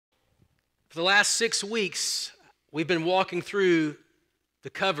For the last 6 weeks, we've been walking through the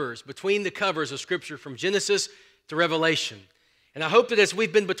covers, between the covers of Scripture from Genesis to Revelation. And I hope that as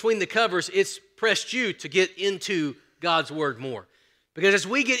we've been between the covers, it's pressed you to get into God's Word more. Because as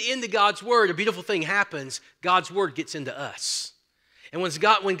we get into God's Word, a beautiful thing happens. God's Word gets into us. And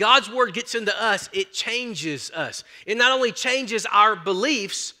when God's Word gets into us, it changes us. It not only changes our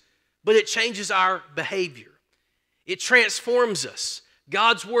beliefs, but it changes our behavior. It transforms us.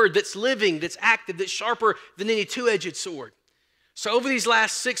 God's Word that's living, that's active, that's sharper than any two-edged sword. So over these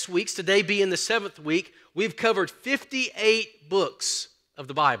last 6 weeks, today being the 7th week, we've covered 58 books of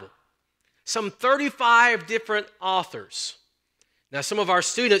the Bible. Some 35 different authors. Now, some of our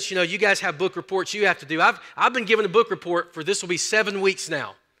students, you guys have book reports you have to do. I've been given a book report for this will be 7 weeks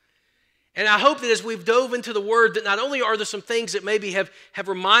now. And I hope that as we've dove into the Word, that not only are there some things that maybe have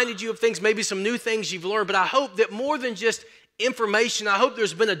reminded you of things, maybe some new things you've learned, but I hope that more than just information, I hope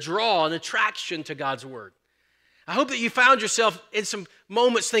there's been a draw, an attraction to God's Word. I hope that you found yourself in some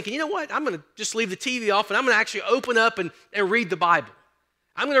moments thinking, you know what, I'm going to just leave the TV off and I'm going to actually open up and read the Bible.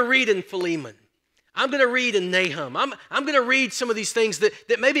 I'm going to read in Philemon. I'm going to read in Nahum. I'm going to read some of these things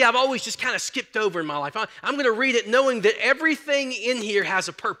that maybe I've always just kind of skipped over in my life. I'm going to read it knowing that everything in here has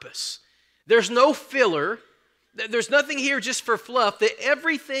a purpose. There's no filler. There's nothing here just for fluff, that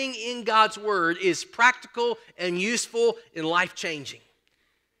everything in God's Word is practical and useful and life-changing.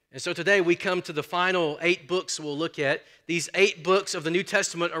 And so today we come to the final 8 books we'll look at. These 8 books of the New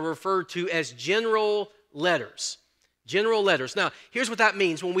Testament are referred to as general letters. General letters. Now, here's what that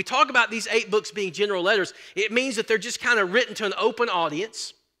means. When we talk about these 8 books being general letters, it means that they're just kind of written to an open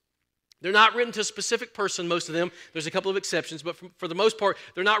audience. They're not written to a specific person, most of them. There's a couple of exceptions, but for the most part,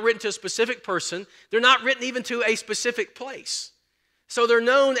 they're not written to a specific person. They're not written even to a specific place. So they're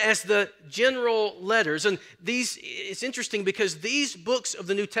known as the general letters. And it's interesting because these books of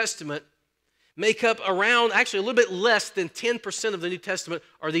the New Testament make up around, actually a little bit less than 10% of the New Testament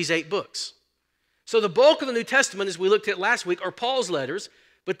are these 8 books. So the bulk of the New Testament, as we looked at last week, are Paul's letters,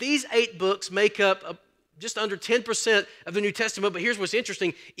 but these 8 books make up just under 10% of the New Testament. But here's what's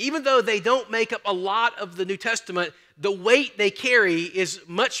interesting. Even though they don't make up a lot of the New Testament, the weight they carry is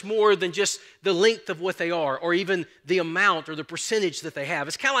much more than just the length of what they are, or even the amount or the percentage that they have.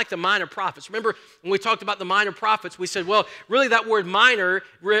 It's kind of like the minor prophets. Remember when we talked about the minor prophets, we said, well, really that word minor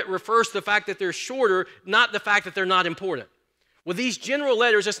refers to the fact that they're shorter, not the fact that they're not important. With these general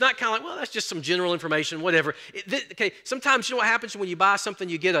letters, it's not kind of like, well, that's just some general information, whatever. Okay, sometimes you know what happens when you buy something,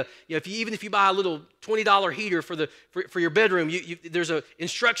 you get even if you buy a little $20 heater for your bedroom, there's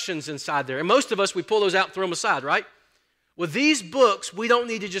instructions inside there. And most of us, we pull those out and throw them aside, right? With these books, we don't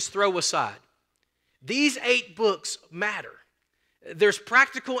need to just throw aside. These 8 books matter. There's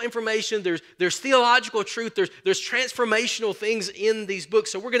practical information, there's theological truth, there's transformational things in these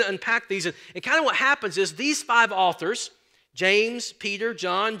books. So we're going to unpack these. And kind of what happens is these 5 authors, James, Peter,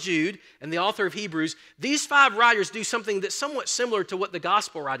 John, Jude, and the author of Hebrews, these 5 writers do something that's somewhat similar to what the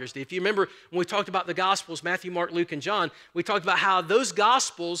gospel writers did. If you remember when we talked about the gospels, Matthew, Mark, Luke, and John, we talked about how those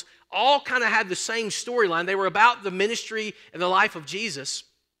gospels all kind of had the same storyline. They were about the ministry and the life of Jesus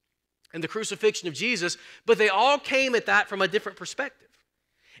and the crucifixion of Jesus, but they all came at that from a different perspective.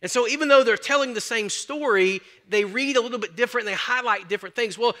 And so even though they're telling the same story, they read a little bit different and they highlight different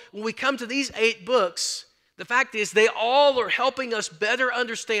things. Well, when we come to these 8 books, the fact is they all are helping us better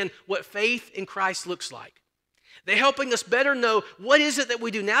understand what faith in Christ looks like. They're helping us better know what is it that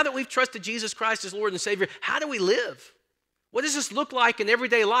we do now that we've trusted Jesus Christ as Lord and Savior. How do we live? What does this look like in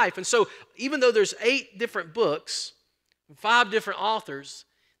everyday life? And so even though there's 8 different books, 5 different authors,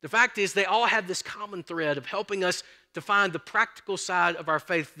 the fact is they all have this common thread of helping us to find the practical side of our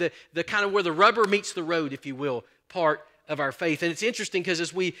faith, the kind of where the rubber meets the road, if you will, part of our faith. And it's interesting because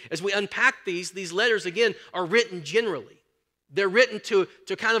as we unpack these letters, again, are written generally. They're written to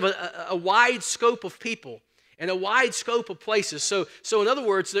kind of a wide scope of people and a wide scope of places. So in other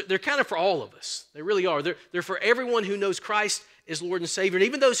words, they're kind of for all of us. They really are. They're for everyone who knows Christ as Lord and Savior, and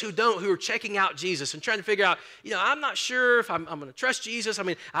even those who don't, who are checking out Jesus and trying to figure out, I'm not sure if I'm going to trust Jesus. I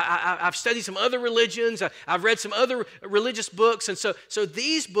mean, I've studied some other religions. I've read some other religious books. And so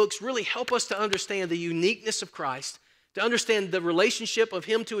these books really help us to understand the uniqueness of Christ, to understand the relationship of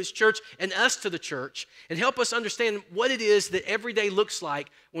Him to His church and us to the church, and help us understand what it is that every day looks like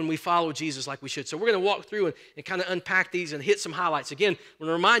when we follow Jesus like we should. So we're going to walk through and kind of unpack these and hit some highlights. Again, I want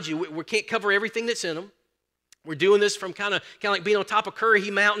to remind you, we can't cover everything that's in them. We're doing this from kind of like being on top of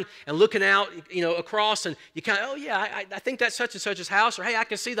Currahee Mountain and looking out, across, and you kind of, oh yeah, I think that's such and such's house, or hey, I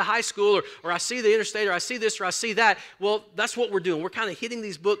can see the high school, or I see the interstate, or I see this, or I see that. Well, that's what we're doing. We're kind of hitting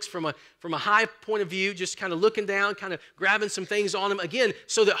these books from a high point of view, just kind of looking down, kind of grabbing some things on them again,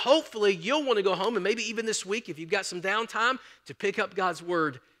 so that hopefully you'll want to go home, and maybe even this week, if you've got some downtime, to pick up God's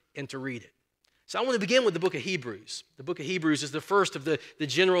Word and to read it. So I want to begin with the book of Hebrews. The book of Hebrews is the first of the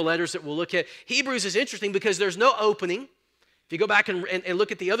general letters that we'll look at. Hebrews is interesting because there's no opening. If you go back and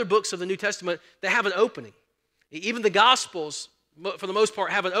look at the other books of the New Testament, they have an opening. Even the Gospels, for the most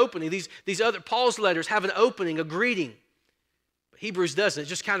part, have an opening. These other, Paul's letters have an opening, a greeting. But Hebrews doesn't. It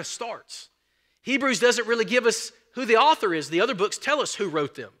just kind of starts. Hebrews doesn't really give us who the author is. The other books tell us who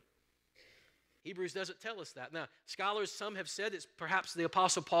wrote them. Hebrews doesn't tell us that. Now, scholars, some have said it's perhaps the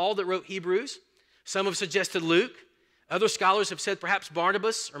Apostle Paul that wrote Hebrews. Some have suggested Luke. Other scholars have said perhaps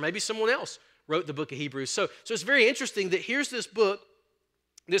Barnabas or maybe someone else wrote the book of Hebrews. So it's very interesting that here's this book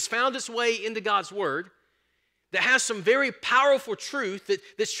that's found its way into God's Word that has some very powerful truth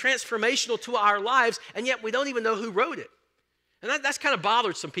that's transformational to our lives, and yet we don't even know who wrote it. And that's kind of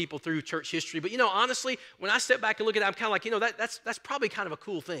bothered some people through church history. But, honestly, when I step back and look at it, I'm kind of like, that's probably kind of a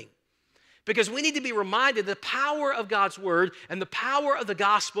cool thing. Because we need to be reminded the power of God's Word and the power of the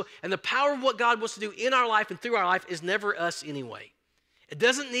gospel and the power of what God wants to do in our life and through our life is never us anyway. It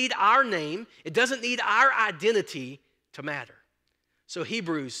doesn't need our name. It doesn't need our identity to matter. So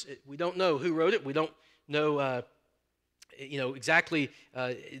Hebrews, we don't know who wrote it. We don't know, exactly.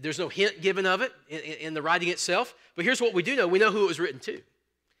 There's no hint given of it in the writing itself. But here's what we do know. We know who it was written to.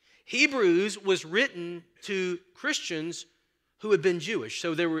 Hebrews was written to Christians who had been Jewish.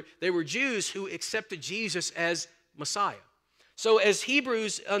 So they were Jews who accepted Jesus as Messiah. So as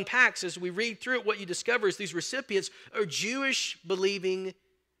Hebrews unpacks, as we read through it, what you discover is these recipients are Jewish-believing,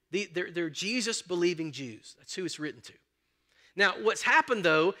 they're Jesus-believing Jews. That's who it's written to. Now, what's happened,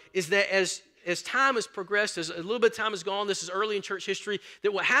 though, is that as time has progressed, as a little bit of time has gone, this is early in church history,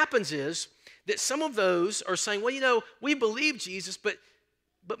 that what happens is that some of those are saying, well, we believe Jesus, but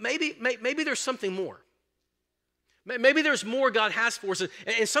maybe there's something more. Maybe there's more God has for us.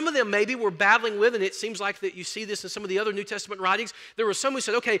 And some of them maybe we're battling with, and it seems like that you see this in some of the other New Testament writings. There were some who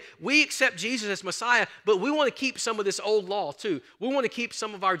said, okay, we accept Jesus as Messiah, but we want to keep some of this old law too. We want to keep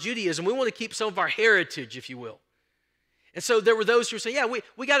some of our Judaism. We want to keep some of our heritage, if you will. And so there were those who were saying, yeah,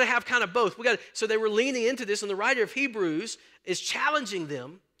 we got to have kind of both. So they were leaning into this, and the writer of Hebrews is challenging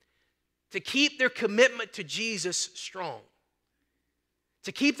them to keep their commitment to Jesus strong.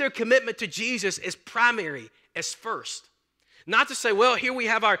 To keep their commitment to Jesus as primary, as first. Not to say, well, here we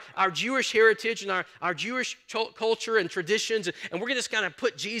have our Jewish heritage and our Jewish culture and traditions, and we're going to just kind of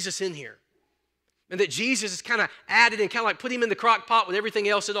put Jesus in here. And that Jesus is kind of added and kind of like put him in the crock pot with everything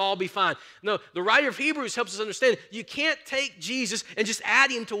else, it'll all be fine. No, the writer of Hebrews helps us understand you can't take Jesus and just add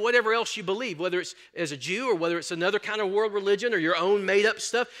him to whatever else you believe, whether it's as a Jew or whether it's another kind of world religion or your own made up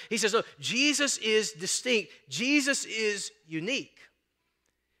stuff. He says, no, Jesus is distinct. Jesus is unique.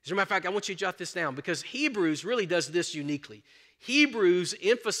 As a matter of fact, I want you to jot this down because Hebrews really does this uniquely. Hebrews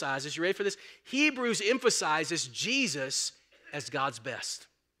emphasizes, you ready for this? Hebrews emphasizes Jesus as God's best.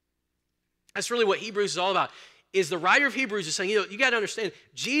 That's really what Hebrews is all about. Is the writer of Hebrews is saying, you got to understand,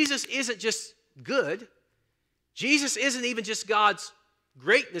 Jesus isn't just good. Jesus isn't even just God's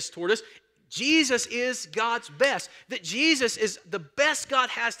greatness toward us. Jesus is God's best. That Jesus is the best God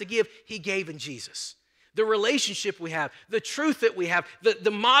has to give, he gave in Jesus. The relationship we have, the truth that we have,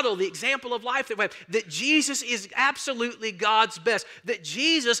 the model, the example of life that we have, that Jesus is absolutely God's best, that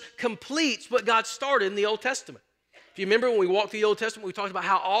Jesus completes what God started in the Old Testament. If you remember when we walked through the Old Testament, we talked about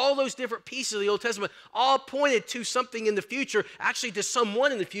how all those different pieces of the Old Testament all pointed to something in the future, actually to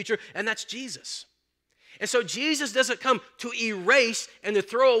someone in the future, and that's Jesus. And so Jesus doesn't come to erase and to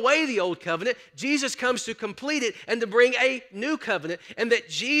throw away the old covenant. Jesus comes to complete it and to bring a new covenant. And that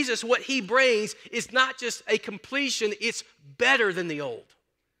Jesus, what he brings, is not just a completion, it's better than the old.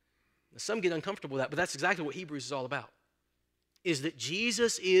 Now, some get uncomfortable with that, but that's exactly what Hebrews is all about. Is that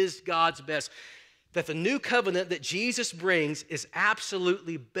Jesus is God's best. That the new covenant that Jesus brings is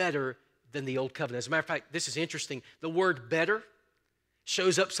absolutely better than the old covenant. As a matter of fact, this is interesting. The word better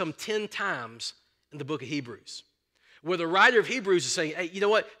shows up some 10 times in the book of Hebrews, where the writer of Hebrews is saying, hey, you know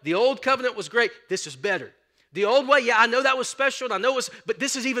what? The old covenant was great. This is better. The old way, yeah, I know that was special, and I know it was, but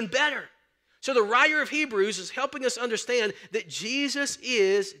this is even better. So the writer of Hebrews is helping us understand that Jesus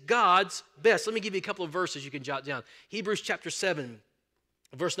is God's best. Let me give you a couple of verses you can jot down. Hebrews chapter 7,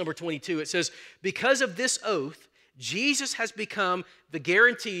 verse number 22. It says, because of this oath, Jesus has become the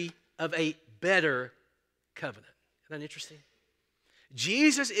guarantee of a better covenant. Isn't that interesting?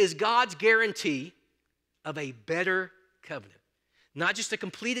 Jesus is God's guarantee of a better covenant. Not just a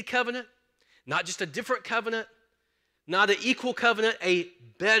completed covenant, not just a different covenant, not an equal covenant, a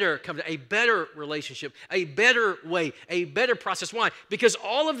better covenant, a better relationship, a better way, a better process. Why? Because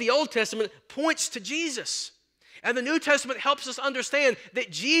all of the Old Testament points to Jesus. And the New Testament helps us understand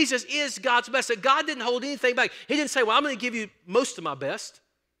that Jesus is God's best, that God didn't hold anything back. He didn't say, well, I'm going to give you most of my best.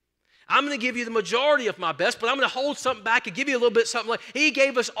 I'm going to give you the majority of my best, but I'm going to hold something back and give you a little bit something. He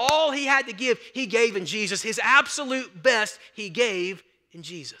gave us all he had to give. He gave in Jesus. His absolute best he gave in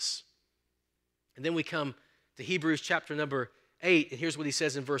Jesus. And then we come to Hebrews chapter number 8, and here's what he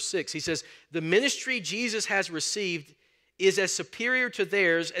says in verse 6. He says, the ministry Jesus has received is as superior to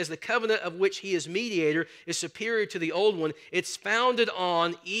theirs as the covenant of which he is mediator is superior to the old one. It's founded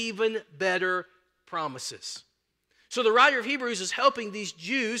on even better promises. So the writer of Hebrews is helping these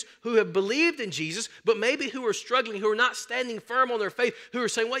Jews who have believed in Jesus, but maybe who are struggling, who are not standing firm on their faith, who are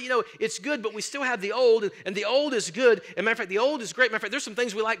saying, well, you know, it's good, but we still have the old, and the old is good. And matter of fact, the old is great. Matter of fact, there's some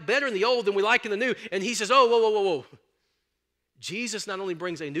things we like better in the old than we like in the new. And he says, oh, whoa. Jesus not only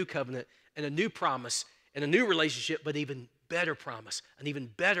brings a new covenant and a new promise and a new relationship, but even better promise, an even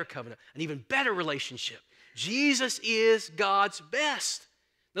better covenant, an even better relationship. Jesus is God's best.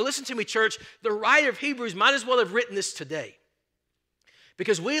 Now listen to me, church. The writer of Hebrews might as well have written this today.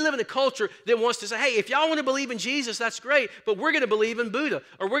 Because we live in a culture that wants to say, hey, if y'all want to believe in Jesus, that's great, but we're going to believe in Buddha,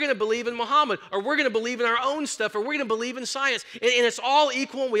 or we're going to believe in Muhammad, or we're going to believe in our own stuff, or we're going to believe in science. And it's all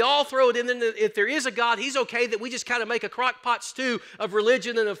equal, and we all throw it in. And if there is a God, he's okay that we just kind of make a crock pot stew of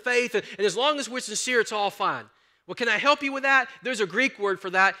religion and of faith. And as long as we're sincere, it's all fine. Well, can I help you with that? There's a Greek word for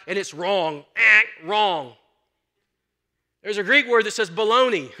that, and it's wrong. Wrong. There's a Greek word that says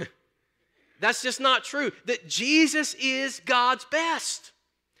baloney. That's just not true. That Jesus is God's best.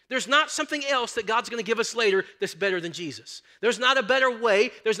 There's not something else that God's going to give us later that's better than Jesus. There's not a better way.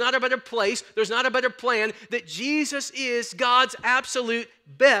 There's not a better place. There's not a better plan. That Jesus is God's absolute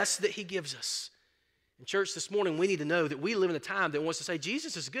best that he gives us. In church this morning, we need to know that we live in a time that wants to say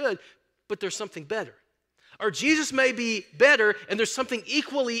Jesus is good, but there's something better. Or Jesus may be better, and there's something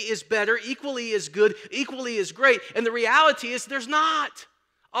equally as better, equally as good, equally as great. And the reality is there's not.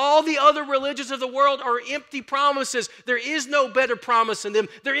 All the other religions of the world are empty promises. There is no better promise in them.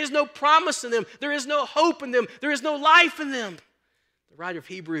 There is no promise in them. There is no hope in them. There is no life in them. The writer of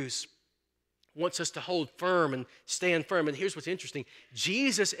Hebrews wants us to hold firm and stand firm. And here's what's interesting.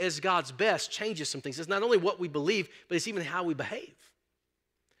 Jesus as God's best changes some things. It's not only what we believe, but it's even how we behave.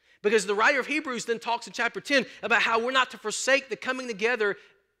 Because the writer of Hebrews then talks in chapter 10 about how we're not to forsake the coming together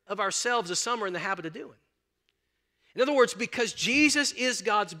of ourselves as some are in the habit of doing. In other words, because Jesus is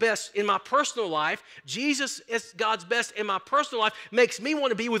God's best in my personal life, Jesus is God's best in my personal life makes me want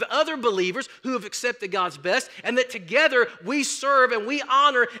to be with other believers who have accepted God's best, and that together we serve and we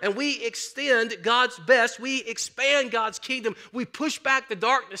honor and we extend God's best. We expand God's kingdom. We push back the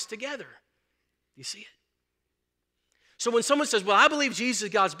darkness together. You see it? So when someone says, well, I believe Jesus is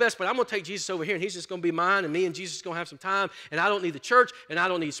God's best, but I'm going to take Jesus over here, and he's just going to be mine, and me and Jesus are going to have some time, and I don't need the church, and I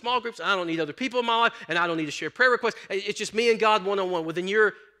don't need small groups, and I don't need other people in my life, and I don't need to share prayer requests. It's just me and God one-on-one. Well, then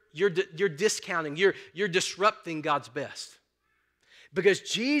you're discounting, you're disrupting God's best. Because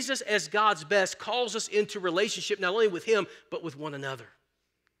Jesus as God's best calls us into relationship not only with him, but with one another.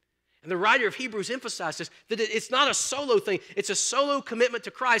 And the writer of Hebrews emphasizes that it's not a solo thing. It's a solo commitment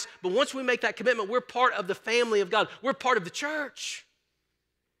to Christ. But once we make that commitment, we're part of the family of God. We're part of the church.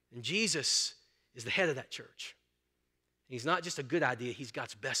 And Jesus is the head of that church. He's not just a good idea. He's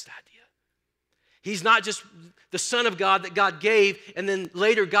God's best idea. He's not just the Son of God that God gave, and then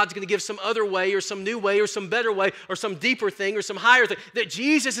later God's going to give some other way or some new way or some better way or some deeper thing or some higher thing. That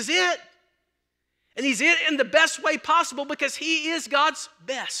Jesus is it. And he's it in the best way possible because he is God's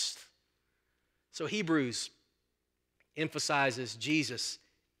best. So Hebrews emphasizes Jesus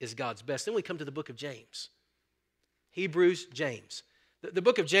is God's best. Then we come to the book of James. Hebrews, James. The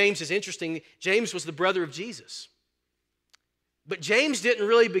book of James is interesting. James was the brother of Jesus. But James didn't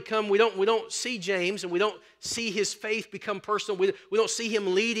really become, we don't see James, and we don't see his faith become personal. We don't see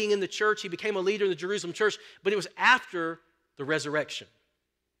him leading in the church. He became a leader in the Jerusalem church, but it was after the resurrection.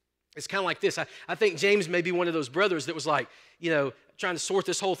 It's kind of like this. I think James may be one of those brothers that was like, trying to sort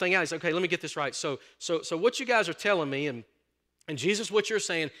this whole thing out. He's okay, let me get this right. So what you guys are telling me, and Jesus, what you're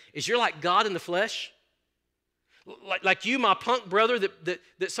saying is you're like God in the flesh? Like you, my punk brother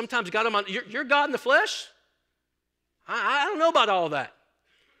that sometimes got him on, you're God in the flesh? I don't know about all that.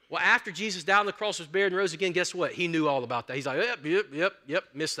 Well, after Jesus died on the cross, was buried, and rose again, guess what? He knew all about that. He's like, yep,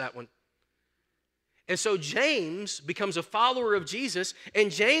 missed that one. And so James becomes a follower of Jesus,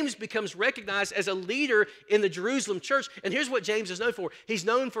 and James becomes recognized as a leader in the Jerusalem church. And here's what James is known for. He's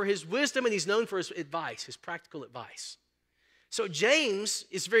known for his wisdom, and he's known for his advice, his practical advice. So James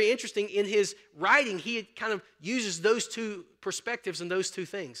is very interesting in his writing. He kind of uses those two perspectives and those two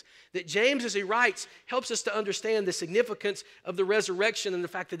things. That James, as he writes, helps us to understand the significance of the resurrection and the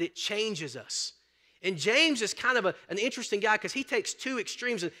fact that it changes us. And James is kind of an interesting guy because he takes two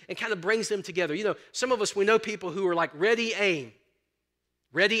extremes and kind of brings them together. You know, some of us, we know people who are like ready, aim.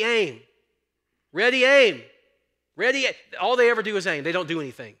 Ready, aim. Ready, aim. Ready, aim. All they ever do is aim. They don't do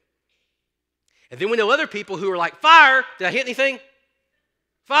anything. And then we know other people who are like, fire. Did I hit anything?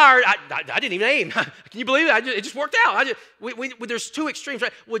 Fire. I didn't even aim. Can you believe it? It just worked out. There's two extremes,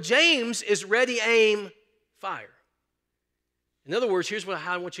 right? Well, James is ready, aim, fire. In other words, here's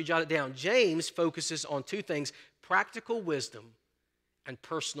how I want you to jot it down. James focuses on two things: practical wisdom and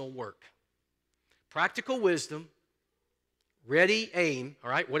personal work. Practical wisdom, ready, aim. All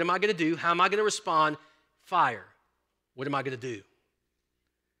right, what am I going to do? How am I going to respond? Fire. What am I going to do?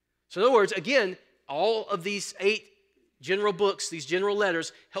 So in other words, again, all of these 8 general books, these general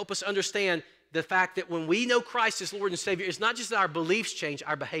letters, help us understand the fact that when we know Christ as Lord and Savior, it's not just that our beliefs change,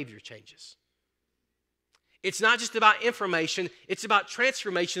 our behavior changes. It's not just about information, it's about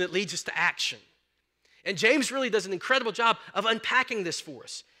transformation that leads us to action. And James really does an incredible job of unpacking this for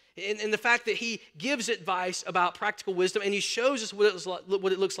us. In the fact that he gives advice about practical wisdom, and he shows us what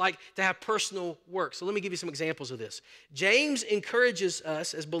it looks like to have personal work. So let me give you some examples of this. James encourages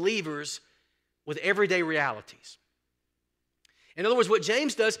us as believers with everyday realities. In other words, what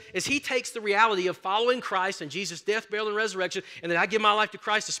James does is he takes the reality of following Christ and Jesus' death, burial, and resurrection, and that I give my life to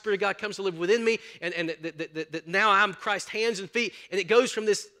Christ, the Spirit of God comes to live within me, and that now I'm Christ's hands and feet. And it goes from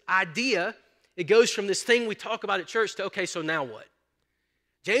this idea, it goes from this thing we talk about at church to, okay, so now what?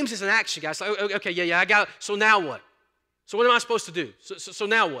 James is an action guy. So, okay, yeah, I got it. So now what? So what am I supposed to do? So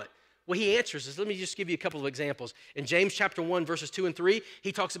now what? Well, he answers this. Let me just give you a couple of examples. In James chapter 1, verses 2 and 3,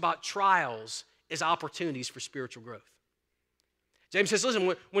 he talks about trials as opportunities for spiritual growth. James says,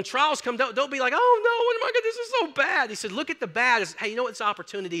 listen, when trials come, don't be like, oh no, what am I going to do? This is so bad. He said, look at the bad as, hey, you know what? It's an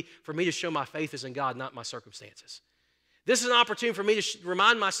opportunity for me to show my faith is in God, not my circumstances. This is an opportunity for me to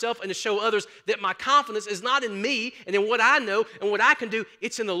remind myself and to show others that my confidence is not in me and in what I know and what I can do.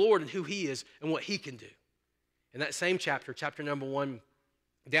 It's in the Lord and who He is and what He can do. In that same chapter, chapter number 1,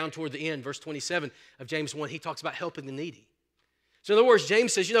 down toward the end, verse 27 of James 1, he talks about helping the needy. So in other words,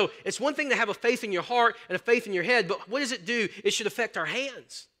 James says, you know, it's one thing to have a faith in your heart and a faith in your head, but what does it do? It should affect our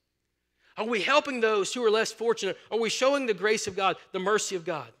hands. Are we helping those who are less fortunate? Are we showing the grace of God, the mercy of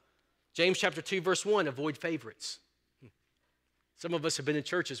God? James chapter 2, verse 1, avoid favorites. Some of us have been in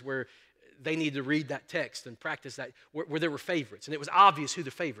churches where they needed to read that text and practice that, where there were favorites, and it was obvious who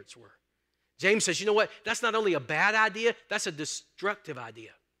the favorites were. James says, you know what? That's not only a bad idea, that's a destructive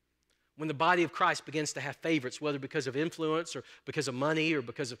idea. When the body of Christ begins to have favorites, whether because of influence or because of money or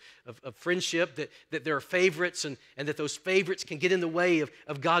because of friendship, that there are favorites and that those favorites can get in the way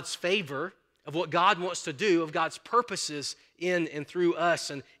of God's favor, of what God wants to do, of God's purposes in and through us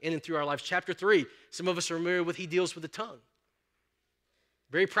and in and through our lives. Chapter 3, some of us are familiar with, he deals with the tongue.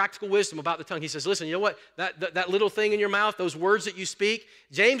 Very practical wisdom about the tongue. He says, listen, you know what? That little thing in your mouth, those words that you speak,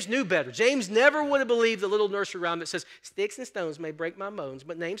 James knew better. James never would have believed the little nursery rhyme that says, sticks and stones may break my bones,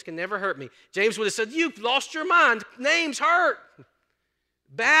 but names can never hurt me. James would have said, you've lost your mind. Names hurt.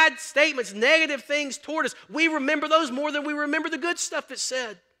 Bad statements, negative things toward us. We remember those more than we remember the good stuff that's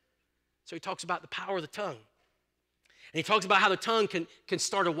said. So he talks about the power of the tongue. And he talks about how the tongue can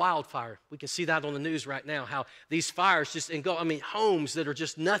start a wildfire. We can see that on the news right now, how these fires just engulf, homes that are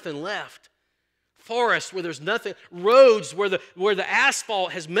just nothing left. Forests where there's nothing, roads where the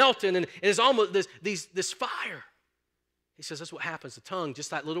asphalt has melted and it's almost this fire. He says that's what happens, the tongue,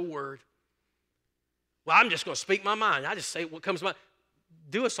 just that little word. Well, I'm just going to speak my mind. I just say what comes to mind.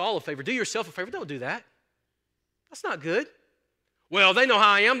 Do us all a favor. Do yourself a favor. Don't do that. That's not good. Well, they know how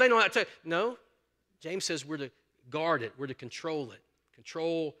I am. They know how to. No. James says we're to guard it. We're to control it.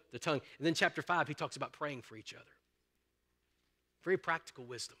 Control the tongue. And then chapter 5, he talks about praying for each other. Very practical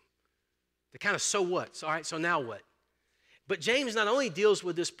wisdom. The kind of so what? So, all right, so now what? But James not only deals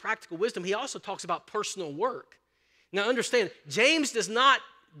with this practical wisdom, he also talks about personal work. Now understand, James does not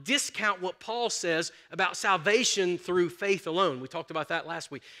discount what Paul says about salvation through faith alone. We talked about that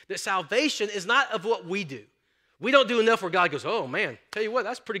last week. That salvation is not of what we do. We don't do enough where God goes, oh man, tell you what,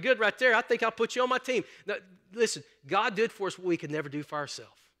 that's pretty good right there. I think I'll put you on my team. Now, listen, God did for us what we could never do for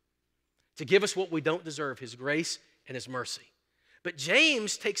ourselves. To give us what we don't deserve, His grace and His mercy. But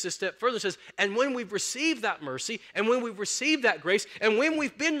James takes a step further and says, and when we've received that mercy, and when we've received that grace, and when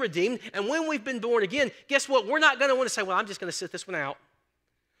we've been redeemed, and when we've been born again, guess what? We're not going to want to say, well, I'm just going to sit this one out.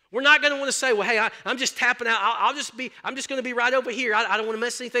 We're not going to want to say, well, hey, I'm just tapping out. I'm just going to be right over here. I don't want to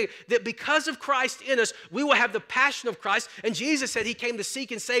miss anything. That because of Christ in us, we will have the passion of Christ. And Jesus said he came to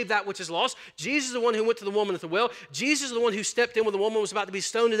seek and save that which is lost. Jesus is the one who went to the woman at the well. Jesus is the one who stepped in when the woman was about to be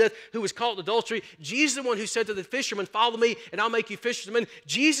stoned to death, who was caught in adultery. Jesus is the one who said to the fisherman, follow me and I'll make you fishermen.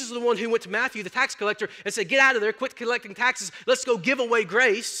 Jesus is the one who went to Matthew, the tax collector, and said, get out of there, quit collecting taxes. Let's go give away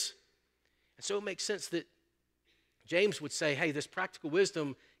grace. And so it makes sense that James would say, hey, this practical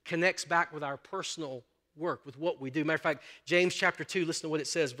wisdom connects back with our personal work, with what we do. Matter of fact, James chapter 2, listen to what it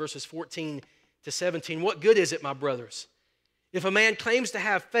says, verses 14 to 17. What good is it, my brothers, if a man claims to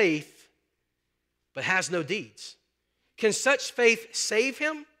have faith but has no deeds? Can such faith save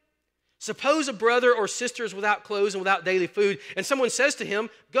him? Suppose a brother or sister is without clothes and without daily food, and someone says to him,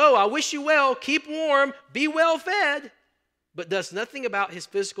 go, I wish you well, keep warm, be well fed, but does nothing about his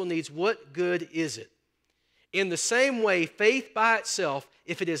physical needs. What good is it? In the same way, faith by itself,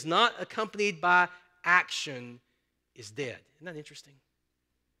 if it is not accompanied by action, is dead. Isn't that interesting?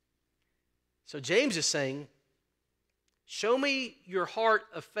 So James is saying, show me your heart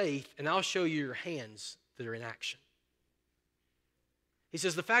of faith, and I'll show you your hands that are in action. He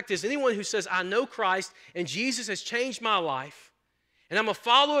says, the fact is, anyone who says, I know Christ, and Jesus has changed my life, and I'm a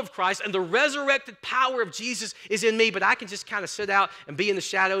follower of Christ, and the resurrected power of Jesus is in me, but I can just kind of sit out and be in the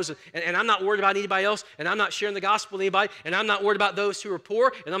shadows, and I'm not worried about anybody else, and I'm not sharing the gospel with anybody, and I'm not worried about those who are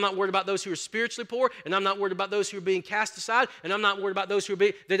poor, and I'm not worried about those who are spiritually poor, and I'm not worried about those who are being cast aside, and I'm not worried about those who are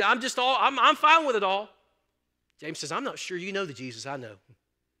being, that I'm fine with it all. James says, I'm not sure you know the Jesus I know.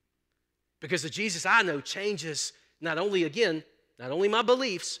 Because the Jesus I know changes not only my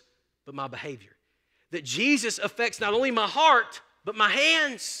beliefs, but my behavior. That Jesus affects not only my heart, but my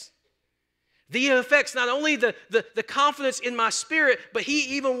hands. He affects not only the confidence in my spirit, but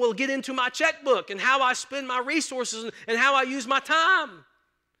he even will get into my checkbook and how I spend my resources and how I use my time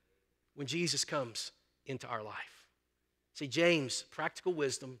when Jesus comes into our life. See, James, practical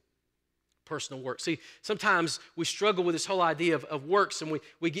wisdom, personal work. See, sometimes we struggle with this whole idea of works, and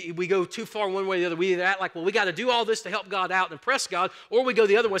we go too far one way or the other. We either act like, well, we got to do all this to help God out and impress God, or we go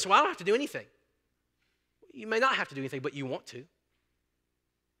the other way, so well, I don't have to do anything. You may not have to do anything, but you want to.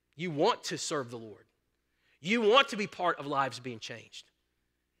 You want to serve the Lord. You want to be part of lives being changed.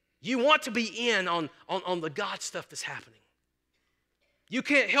 You want to be in on the God stuff that's happening. You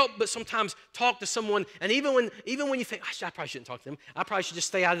can't help but sometimes talk to someone, and even when you think, I probably shouldn't talk to them, I probably should just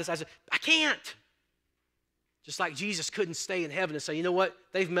stay out of this, I can't. Just like Jesus couldn't stay in heaven and say, you know what,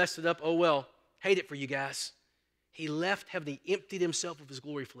 they've messed it up, oh well, hate it for you guys. He left heaven, he emptied himself of his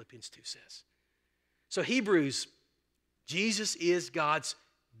glory, Philippians 2 says. So Hebrews, Jesus is God's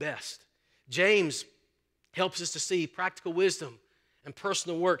best. James helps us to see practical wisdom and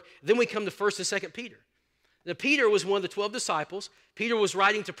personal work. Then we come to 1 and 2 Peter. Now, Peter was one of the 12 disciples. Peter was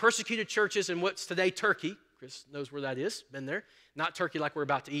writing to persecuted churches in what's today Turkey. Chris knows where that is, been there. Not Turkey like we're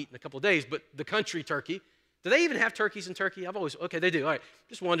about to eat in a couple of days, but the country Turkey. Do they even have turkeys in Turkey? Okay, they do. All right,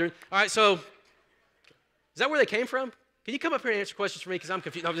 just wondering. All right, so is that where they came from? Can you come up here and answer questions for me because I'm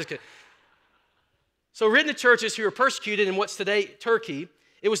confused? No, I'm just kidding. So written to churches who are persecuted in what's today Turkey.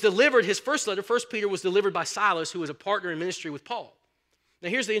 It was delivered, his first letter, 1 Peter, was delivered by Silas, who was a partner in ministry with Paul. Now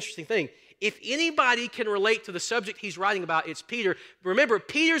here's the interesting thing. If anybody can relate to the subject he's writing about, it's Peter. Remember,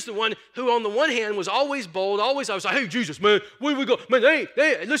 Peter's the one who on the one hand was always bold, I was like, hey, Jesus, man, where do we go? Man,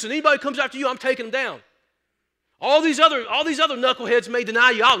 hey, listen, anybody comes after you, I'm taking them down. All these other knuckleheads may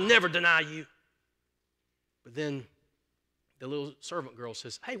deny you, I'll never deny you. But then the little servant girl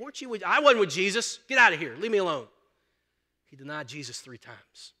says, hey, weren't you I wasn't with Jesus. Get out of here. Leave me alone. He denied Jesus 3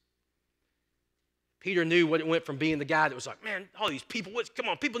 times. Peter knew what it went from being the guy that was like, man, all these people, come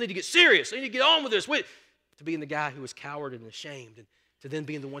on, people need to get serious. They need to get on with this. To being the guy who was coward and ashamed, and to then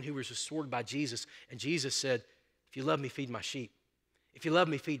being the one who was restored by Jesus. And Jesus said, if you love me, feed my sheep. If you love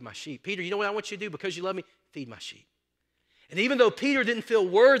me, feed my sheep. Peter, you know what I want you to do because you love me? Feed my sheep. And even though Peter didn't feel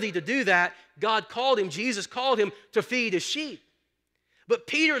worthy to do that, God called him, Jesus called him to feed his sheep. But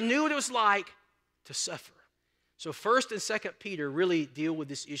Peter knew what it was like to suffer. So 1 and 2 Peter really deal with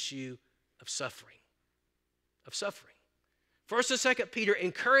this issue of suffering. Of suffering. 1 and 2 Peter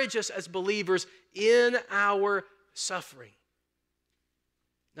encourage us as believers in our suffering.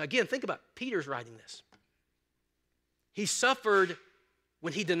 Now again, think about it. Peter's writing this. He suffered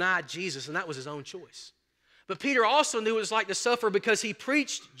when he denied Jesus, and that was his own choice. But Peter also knew what it was like to suffer because he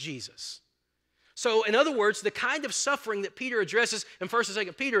preached Jesus. So, in other words, the kind of suffering that Peter addresses in 1st and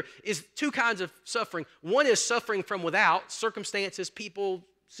 2nd Peter is two kinds of suffering. One is suffering from without, circumstances, people,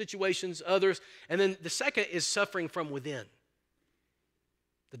 situations, others. And then the second is suffering from within.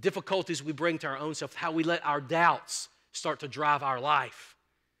 The difficulties we bring to our own self, how we let our doubts start to drive our life,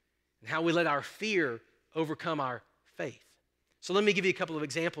 and how we let our fear overcome our faith. So let me give you a couple of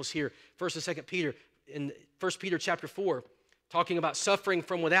examples here. 1st and 2nd Peter, in 1 Peter chapter 4, talking about suffering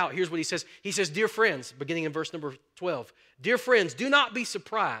from without. Here's what he says. He says, dear friends, beginning in verse number 12, dear friends, do not be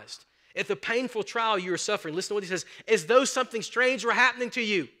surprised at the painful trial you are suffering. Listen to what he says, as though something strange were happening to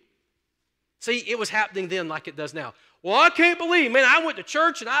you. See, it was happening then like it does now. Well, I can't believe, man, I went to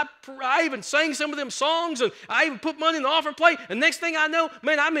church and I even sang some of them songs and I even put money in the offering plate. And next thing I know,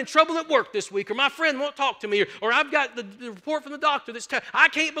 man, I'm in trouble at work this week, or my friend won't talk to me, or I've got the report from the doctor that's I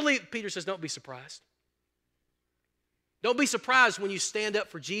can't believe. Peter says, don't be surprised. Don't be surprised when you stand up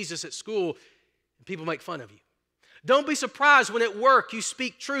for Jesus at school and people make fun of you. Don't be surprised when at work you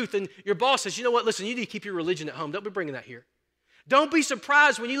speak truth and your boss says, you know what, listen, you need to keep your religion at home. Don't be bringing that here. Don't be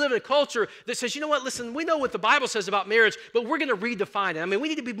surprised when you live in a culture that says, you know what, listen, we know what the Bible says about marriage, but we're going to redefine it. I mean, we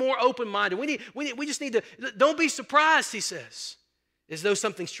need to be more open-minded. We just need to, don't be surprised, he says, as though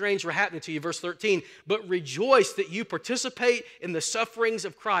something strange were happening to you. Verse 13, but rejoice that you participate in the sufferings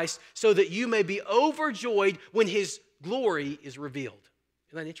of Christ so that you may be overjoyed when his glory is revealed.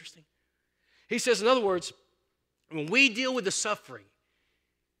 Isn't that interesting? He says, in other words, when we deal with the suffering,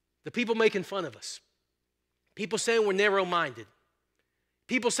 the people making fun of us, people saying we're narrow-minded,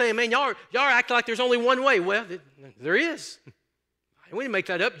 people saying, man, y'all act like there's only one way. Well, there is. We didn't make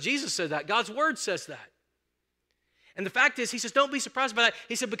that up. Jesus said that. God's word says that. And the fact is, he says, don't be surprised by that.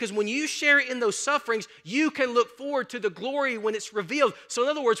 He said, because when you share in those sufferings, you can look forward to the glory when it's revealed. So in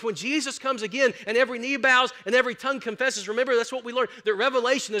other words, when Jesus comes again and every knee bows and every tongue confesses, remember, that's what we learned, that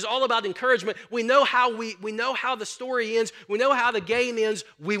Revelation is all about encouragement. We know how the story ends. We know how the game ends.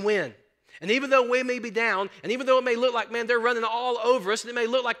 We win. And even though we may be down, and even though it may look like, man, they're running all over us, and it may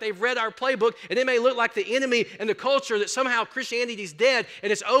look like they've read our playbook, and it may look like the enemy and the culture that somehow Christianity is dead,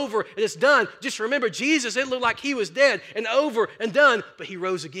 and it's over, and it's done. Just remember, Jesus, it looked like he was dead and over and done, but he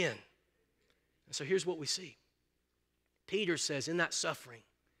rose again. And so here's what we see. Peter says in that suffering,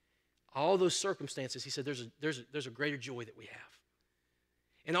 all those circumstances, he said there's a greater joy that we have.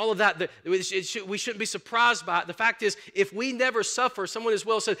 And all of that, we shouldn't be surprised by it. The fact is, if we never suffer, someone as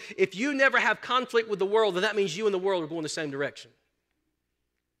well said, if you never have conflict with the world, then that means you and the world are going the same direction.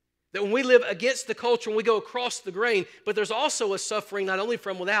 That when we live against the culture and we go across the grain, but there's also a suffering not only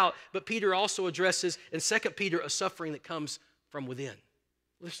from without, but Peter also addresses in 2 Peter a suffering that comes from within.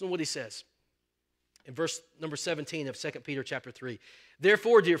 Listen to what he says in verse number 17 of 2 Peter chapter 3.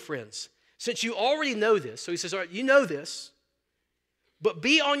 Therefore, dear friends, since you already know this, so he says, all right, you know this, but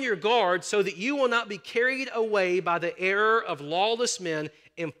be on your guard so that you will not be carried away by the error of lawless men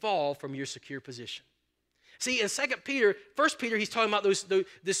and fall from your secure position. See, in 2 Peter, 1 Peter, he's talking about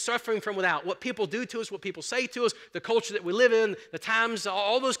this suffering from without, what people do to us, what people say to us, the culture that we live in, the times,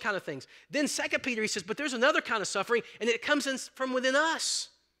 all those kind of things. Then 2 Peter, he says, but there's another kind of suffering, and it comes in from within us.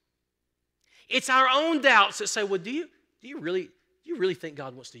 It's our own doubts that say, well, do you really think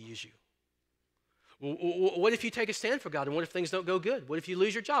God wants to use you? What if you take a stand for God, and what if things don't go good? What if you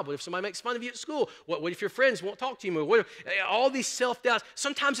lose your job? What if somebody makes fun of you at school? What if your friends won't talk to you more? What if, all these self-doubts.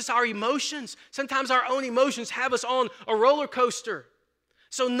 Sometimes it's our emotions. Sometimes our own emotions have us on a roller coaster.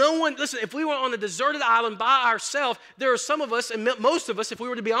 So listen, if we were on a deserted island by ourselves, there are some of us, and most of us, if we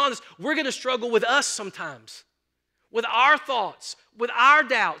were to be honest, we're going to struggle with us sometimes. With our thoughts, with our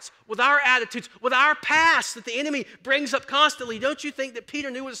doubts, with our attitudes, with our past that the enemy brings up constantly. Don't you think that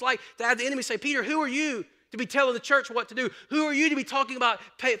Peter knew what it's like to have the enemy say, Peter, who are you to be telling the church what to do? Who are you to be talking about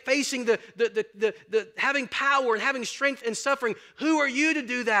facing the having power and having strength and suffering? Who are you to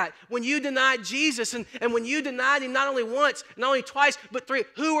do that when you denied Jesus and when you denied him not only once, not only twice, but three?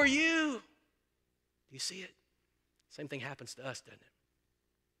 Who are you? Do you see it? Same thing happens to us, doesn't it?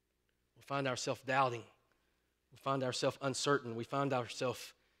 We'll find ourselves doubting. We find ourselves uncertain. We find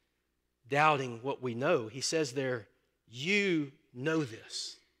ourselves doubting what we know. He says there, you know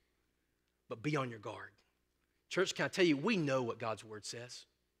this, but be on your guard. Church, can I tell you, we know what God's word says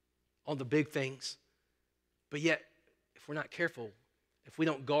on the big things, but yet, if we're not careful, if we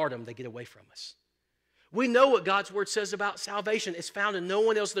don't guard them, they get away from us. We know what God's word says about salvation. It's found in no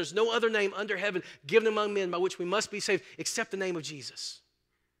one else. There's no other name under heaven given among men by which we must be saved except the name of Jesus.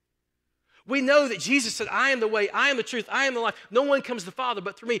 We know that Jesus said, I am the way, I am the truth, I am the life. No one comes to the Father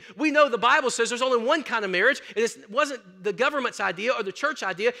but through me. We know the Bible says there's only one kind of marriage, and it wasn't the government's idea or the church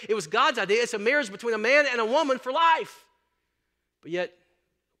idea. It was God's idea. It's a marriage between a man and a woman for life. But yet,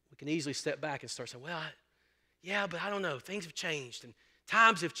 we can easily step back and start saying, well, yeah, but I don't know. Things have changed, and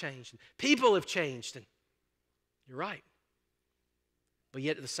times have changed, and people have changed. And you're right. But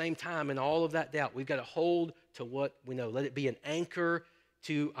yet at the same time, in all of that doubt, we've got to hold to what we know. Let it be an anchor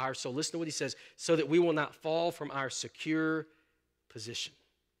to our soul. Listen to what he says, so that we will not fall from our secure position.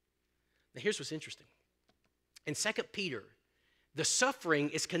 Now here's what's interesting. In 2 Peter, the suffering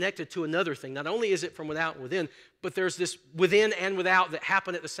is connected to another thing. Not only is it from without and within, but there's this within and without that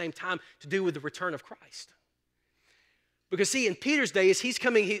happen at the same time to do with the return of Christ. Because see, in Peter's day, as he's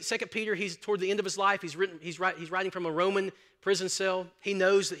coming, 2 Peter, he's toward the end of his life. He's writing from a Roman prison cell. He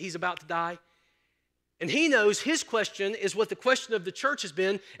knows that he's about to die. And he knows his question is what the question of the church has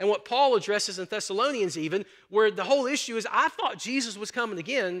been, and what Paul addresses in Thessalonians even, where the whole issue is, I thought Jesus was coming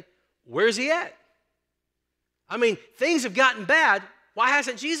again. Where's he at? I mean, things have gotten bad. Why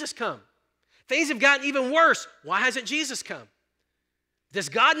hasn't Jesus come? Things have gotten even worse. Why hasn't Jesus come? Does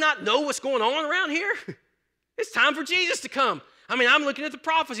God not know what's going on around here? It's time for Jesus to come. I mean, I'm looking at the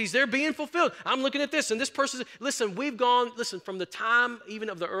prophecies. They're being fulfilled. I'm looking at this, and this person, listen, from the time even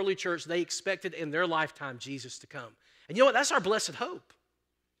of the early church, they expected in their lifetime Jesus to come. And you know what? That's our blessed hope.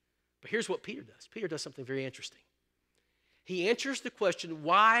 But here's what Peter does. Peter does something very interesting. He answers the question,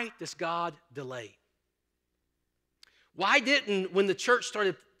 why does God delay? Why didn't, when the church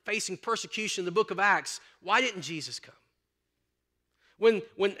started facing persecution in the book of Acts, why didn't Jesus come? When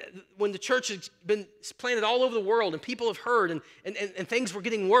the church has been planted all over the world and people have heard and things were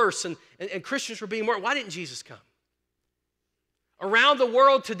getting worse and Christians were being murdered, why didn't Jesus come? Around the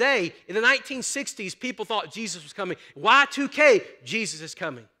world today, in the 1960s, people thought Jesus was coming. Y2K, Jesus is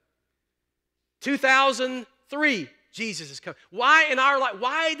coming. 2003, Jesus is coming. Why in our life?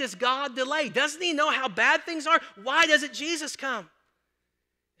 Why does God delay? Doesn't he know how bad things are? Why doesn't Jesus come?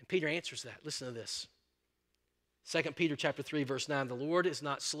 And Peter answers that. Listen to this. 2 Peter chapter 3, verse 9, the Lord is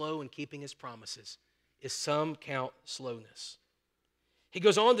not slow in keeping his promises, as some count slowness. He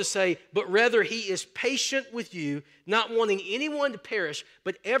goes on to say, but rather he is patient with you, not wanting anyone to perish,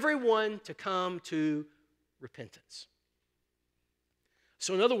 but everyone to come to repentance.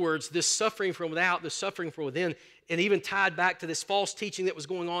 So in other words, this suffering from without, this suffering from within, and even tied back to this false teaching that was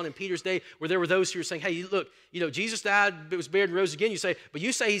going on in Peter's day, where there were those who were saying, hey, look, Jesus died, was buried, and rose again. You say, but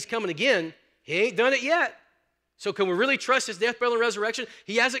you say he's coming again. He ain't done it yet. So can we really trust his death, burial, and resurrection?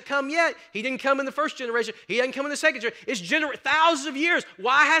 He hasn't come yet. He didn't come in the first generation. He hasn't come in the second generation. It's thousands of years.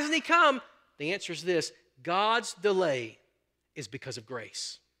 Why hasn't he come? The answer is this. God's delay is because of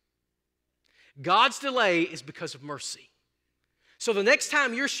grace. God's delay is because of mercy. So the next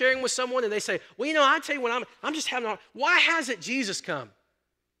time you're sharing with someone and they say, well, I tell you what, I'm just having why hasn't Jesus come?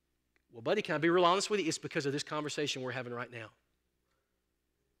 Well, buddy, can I be real honest with you? It's because of this conversation we're having right now.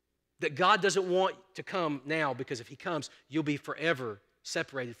 That God doesn't want to come now, because if he comes, you'll be forever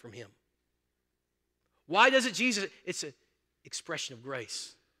separated from him. Why doesn't Jesus? It's an expression of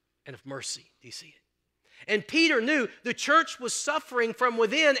grace and of mercy. Do you see it? And Peter knew the church was suffering from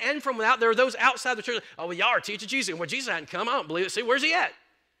within and from without. There are those outside the church. Oh, well, y'all are teaching Jesus. Well, Jesus hadn't come. I don't believe it. See, where's he at?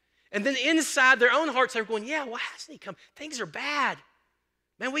 And then inside their own hearts, they're going, yeah, why hasn't he come? Things are bad.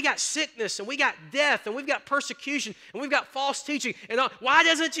 Man, we got sickness, and we got death, and we've got persecution, and we've got false teaching. And why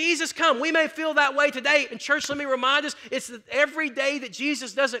doesn't Jesus come? We may feel that way today. And church, let me remind us, it's that every day that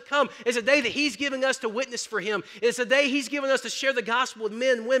Jesus doesn't come is a day that he's giving us to witness for him. It's a day he's giving us to share the gospel with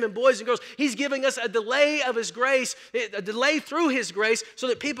men, women, boys, and girls. He's giving us a delay of his grace, a delay through his grace, so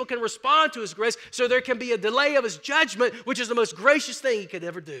that people can respond to his grace, so there can be a delay of his judgment, which is the most gracious thing he could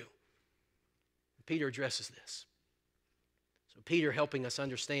ever do. Peter addresses this. Peter helping us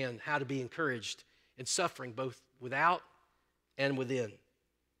understand how to be encouraged in suffering both without and within.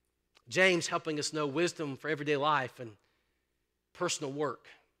 James helping us know wisdom for everyday life and personal work.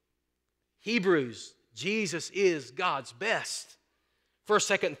 Hebrews, Jesus is God's best.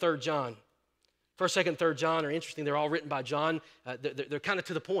 1st, 2nd, and 3rd John. 1st, 2nd, and 3rd John are interesting. They're all written by John. They're kind of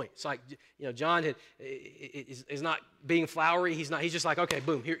to the point. It's like, John is not being flowery. He's just like, okay,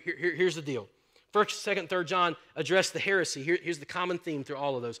 boom, here's the deal. 1st, 2nd, 3rd John address the heresy. Here's the common theme through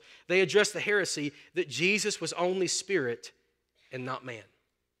all of those. They address the heresy that Jesus was only spirit and not man.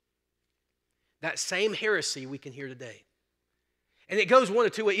 That same heresy we can hear today. And it goes one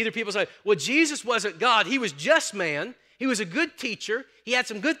of two ways. Either people say, well, Jesus wasn't God. He was just man. He was a good teacher. He had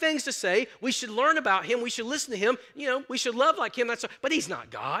some good things to say. We should learn about him. We should listen to him. We should love like him. But he's not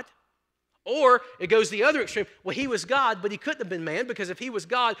God. Or it goes the other extreme. Well, he was God, but he couldn't have been man, because if he was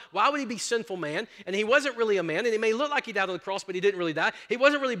God, why would he be sinful man? And he wasn't really a man, and he may look like he died on the cross, but he didn't really die. He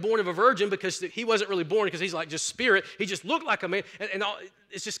wasn't really born of a virgin, because he wasn't really born because he's like just spirit. He just looked like a man, and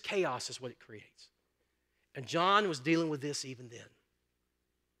it's just chaos is what it creates. And John was dealing with this even then.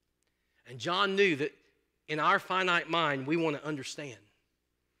 And John knew that in our finite mind, we want to understand.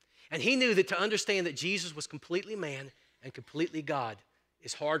 And he knew that to understand that Jesus was completely man and completely God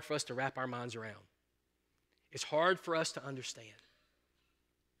is hard for us to wrap our minds around. It's hard for us to understand.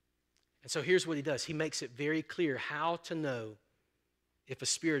 And so here's what he does. He makes it very clear how to know if a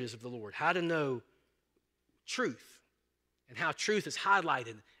spirit is of the Lord, how to know truth, and how truth is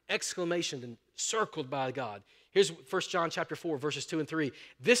highlighted, exclamationed, and circled by God. Here's 1 John chapter 4, verses 2 and 3.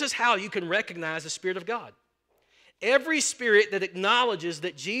 This is how you can recognize the Spirit of God. Every spirit that acknowledges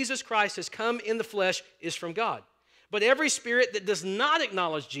that Jesus Christ has come in the flesh is from God. But every spirit that does not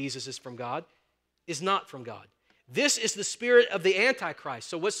acknowledge Jesus is from God is not from God. This is the spirit of the Antichrist.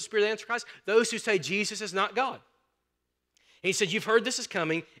 So what's the spirit of the Antichrist? Those who say Jesus is not God. And he said, you've heard this is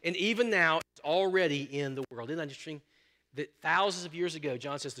coming, and even now it's already in the world. Isn't that interesting? That thousands of years ago,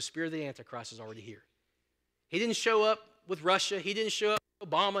 John says the spirit of the Antichrist is already here. He didn't show up with Russia. He didn't show up with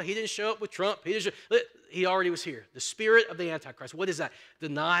Obama. He didn't show up with Trump. He already was here. The spirit of the Antichrist. What is that?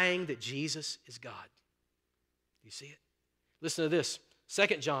 Denying that Jesus is God. You see it? Listen to this.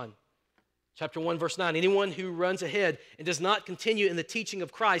 2 John chapter 1, verse 9. Anyone who runs ahead and does not continue in the teaching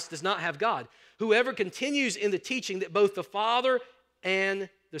of Christ does not have God. Whoever continues in the teaching that both the Father and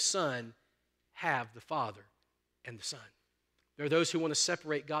the Son have the Father and the Son. There are those who want to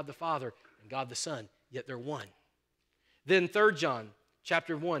separate God the Father and God the Son, yet they're one. Then 3 John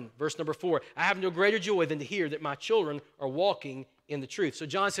chapter 1, verse number 4. I have no greater joy than to hear that my children are walking in the truth. So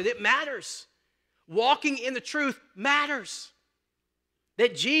John said, it matters. Walking in the truth matters.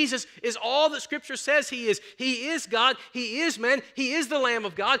 That Jesus is all that Scripture says He is. He is God. He is man. He is the Lamb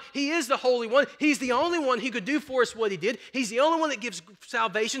of God. He is the Holy One. He's the only one who could do for us what He did. He's the only one that gives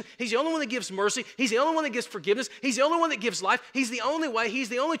salvation. He's the only one that gives mercy. He's the only one that gives forgiveness. He's the only one that gives life. He's the only way. He's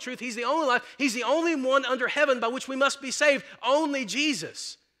the only truth. He's the only life. He's the only one under heaven by which we must be saved. Only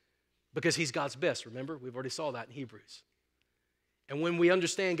Jesus. Because He's God's best. Remember, we've already saw that in Hebrews. And when we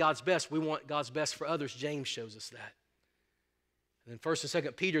understand God's best, we want God's best for others. James shows us that. And then 1 and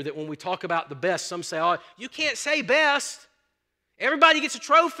 2 Peter, that when we talk about the best, some say, oh, you can't say best. Everybody gets a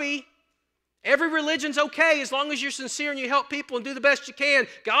trophy. Every religion's okay as long as you're sincere and you help people and do the best you can.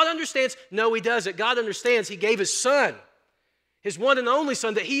 God understands. No, He doesn't. God understands. He gave His Son, His one and only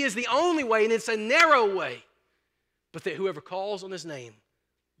Son, that He is the only way, and it's a narrow way, but that whoever calls on His name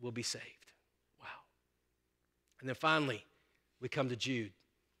will be saved. Wow. And then finally, we come to Jude.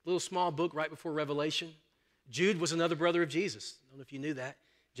 A little small book right before Revelation. Jude was another brother of Jesus. I don't know if you knew that.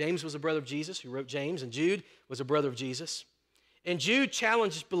 James was a brother of Jesus who wrote James, and Jude was a brother of Jesus. And Jude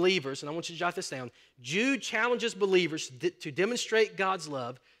challenges believers, and I want you to jot this down. Jude challenges believers to demonstrate God's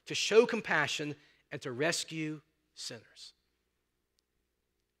love, to show compassion, and to rescue sinners.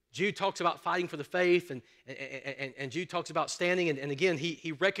 Jude talks about fighting for the faith, and Jude talks about standing, and again,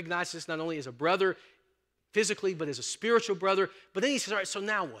 he recognizes this not only as a brother physically, but as a spiritual brother. But then he says, all right, so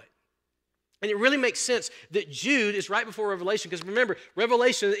now what? And it really makes sense that Jude is right before Revelation, because remember,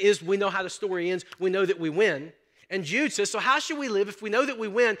 Revelation is we know how the story ends, we know that we win. And Jude says, so how should we live if we know that we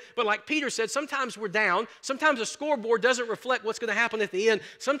win? But like Peter said, sometimes we're down. Sometimes the scoreboard doesn't reflect what's going to happen at the end.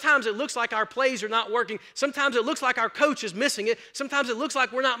 Sometimes it looks like our plays are not working. Sometimes it looks like our coach is missing it. Sometimes it looks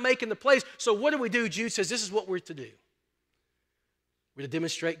like we're not making the plays. So what do? Jude says this is what we're to do. We're to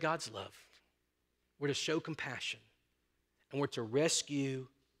demonstrate God's love. We're to show compassion. And we're to rescue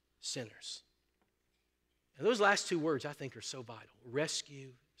sinners. And those last two words, I think, are so vital.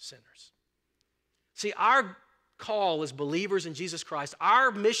 Rescue sinners. See, our call as believers in Jesus Christ,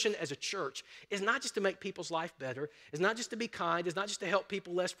 our mission as a church is not just to make people's life better. It's not just to be kind. It's not just to help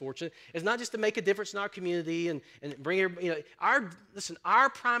people less fortunate. It's not just to make a difference in our community and bring everybody, our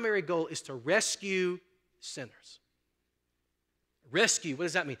primary goal is to rescue sinners. Rescue, what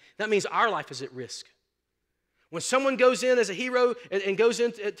does that mean? That means our life is at risk. When someone goes in as a hero and goes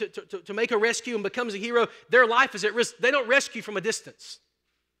in to make a rescue and becomes a hero, their life is at risk. They don't rescue from a distance.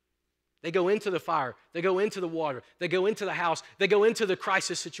 They go into the fire. They go into the water. They go into the house. They go into the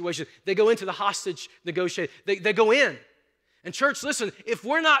crisis situation. They go into the hostage negotiation. They go in. And church, listen, if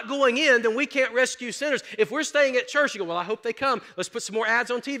we're not going in, then we can't rescue sinners. If we're staying at church, you go, well, I hope they come. Let's put some more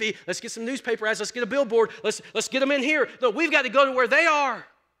ads on TV. Let's get some newspaper ads. Let's get a billboard. Let's get them in here. No, we've got to go to where they are.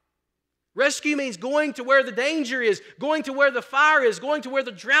 Rescue means going to where the danger is, going to where the fire is, going to where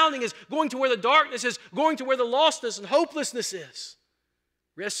the drowning is, going to where the darkness is, going to where the lostness and hopelessness is.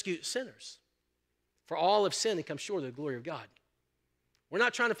 Rescue sinners. For all have sinned and come short of the glory of God. We're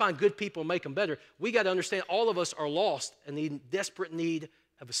not trying to find good people and make them better. We got to understand all of us are lost and in desperate need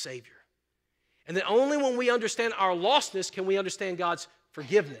of a Savior. And that only when we understand our lostness can we understand God's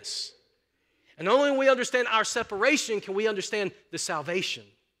forgiveness. And only when we understand our separation can we understand the salvation.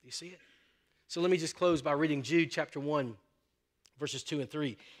 Do you see it? So let me just close by reading Jude chapter 1, verses 2 and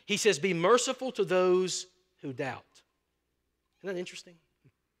 3. He says, be merciful to those who doubt. Isn't that interesting?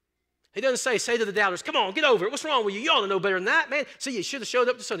 He doesn't say to the doubters, come on, get over it. What's wrong with you? You ought to know better than that, man. See, you should have showed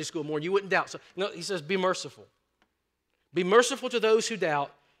up to Sunday school more and you wouldn't doubt. So, no, he says, be merciful. Be merciful to those who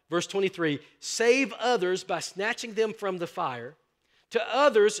doubt. Verse 23, save others by snatching them from the fire. To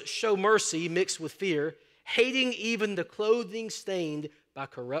others show mercy mixed with fear, hating even the clothing stained by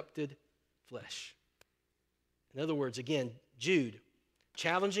corrupted flesh. In other words, again, Jude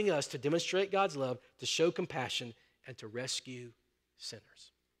challenging us to demonstrate God's love, to show compassion, and to rescue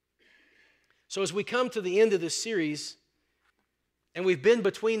sinners. So as we come to the end of this series, and we've been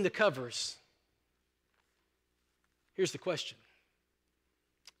between the covers, here's the question.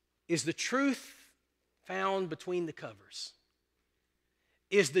 Is the truth found between the covers?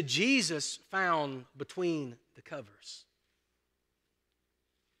 Is the Jesus found between the covers?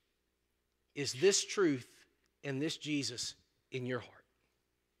 Is this truth and this Jesus in your heart?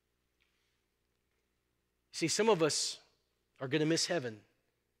 See, some of us are going to miss heaven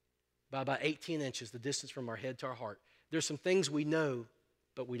by about 18 inches, the distance from our head to our heart. There's some things we know,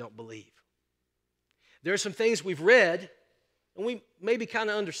 but we don't believe. There are some things we've read, and we maybe kind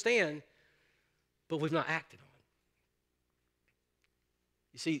of understand, but we've not acted on.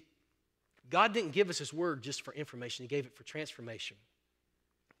 You see, God didn't give us His Word just for information. He gave it for transformation,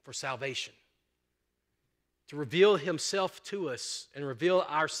 for salvation, to reveal Himself to us and reveal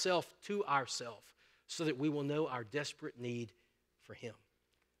ourselves to ourselves so that we will know our desperate need for Him.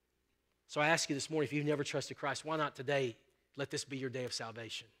 So I ask you this morning, if you've never trusted Christ, why not today let this be your day of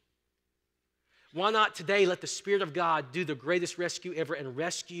salvation? Why not today let the Spirit of God do the greatest rescue ever and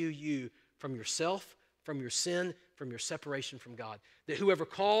rescue you from yourself, from your sin, from your separation from God? That whoever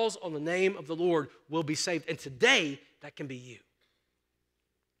calls on the name of the Lord will be saved. And today, that can be you.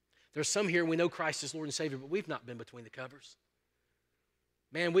 There's some here, we know Christ is Lord and Savior, but we've not been between the covers.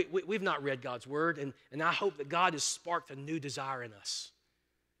 Man, we've not read God's Word, and I hope that God has sparked a new desire in us,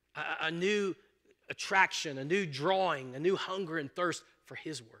 a new attraction, a new drawing, a new hunger and thirst for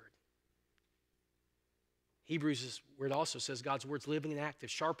His Word. Hebrews is where it also says God's Word's living and active,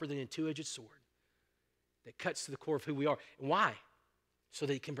 sharper than a two-edged sword that cuts to the core of who we are. And why? So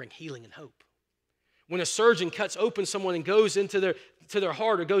that it can bring healing and hope. When a surgeon cuts open someone and goes into their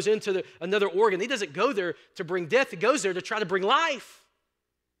heart or goes into another organ, he doesn't go there to bring death. He goes there to try to bring life.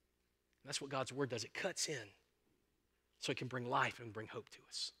 And that's what God's Word does. It cuts in so it can bring life and bring hope to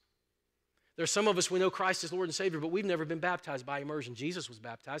us. There's some of us, we know Christ is Lord and Savior, but we've never been baptized by immersion. Jesus was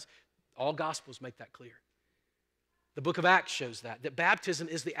baptized. All Gospels make that clear. The book of Acts shows that baptism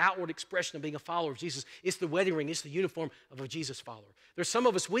is the outward expression of being a follower of Jesus. It's the wedding ring. It's the uniform of a Jesus follower. There's some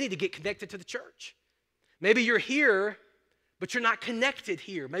of us, we need to get connected to the church. Maybe you're here, but you're not connected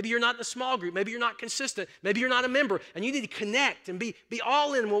here. Maybe you're not in a small group. Maybe you're not consistent. Maybe you're not a member. And you need to connect and be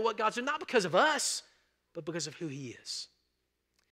all in with what God's doing, not because of us, but because of who He is.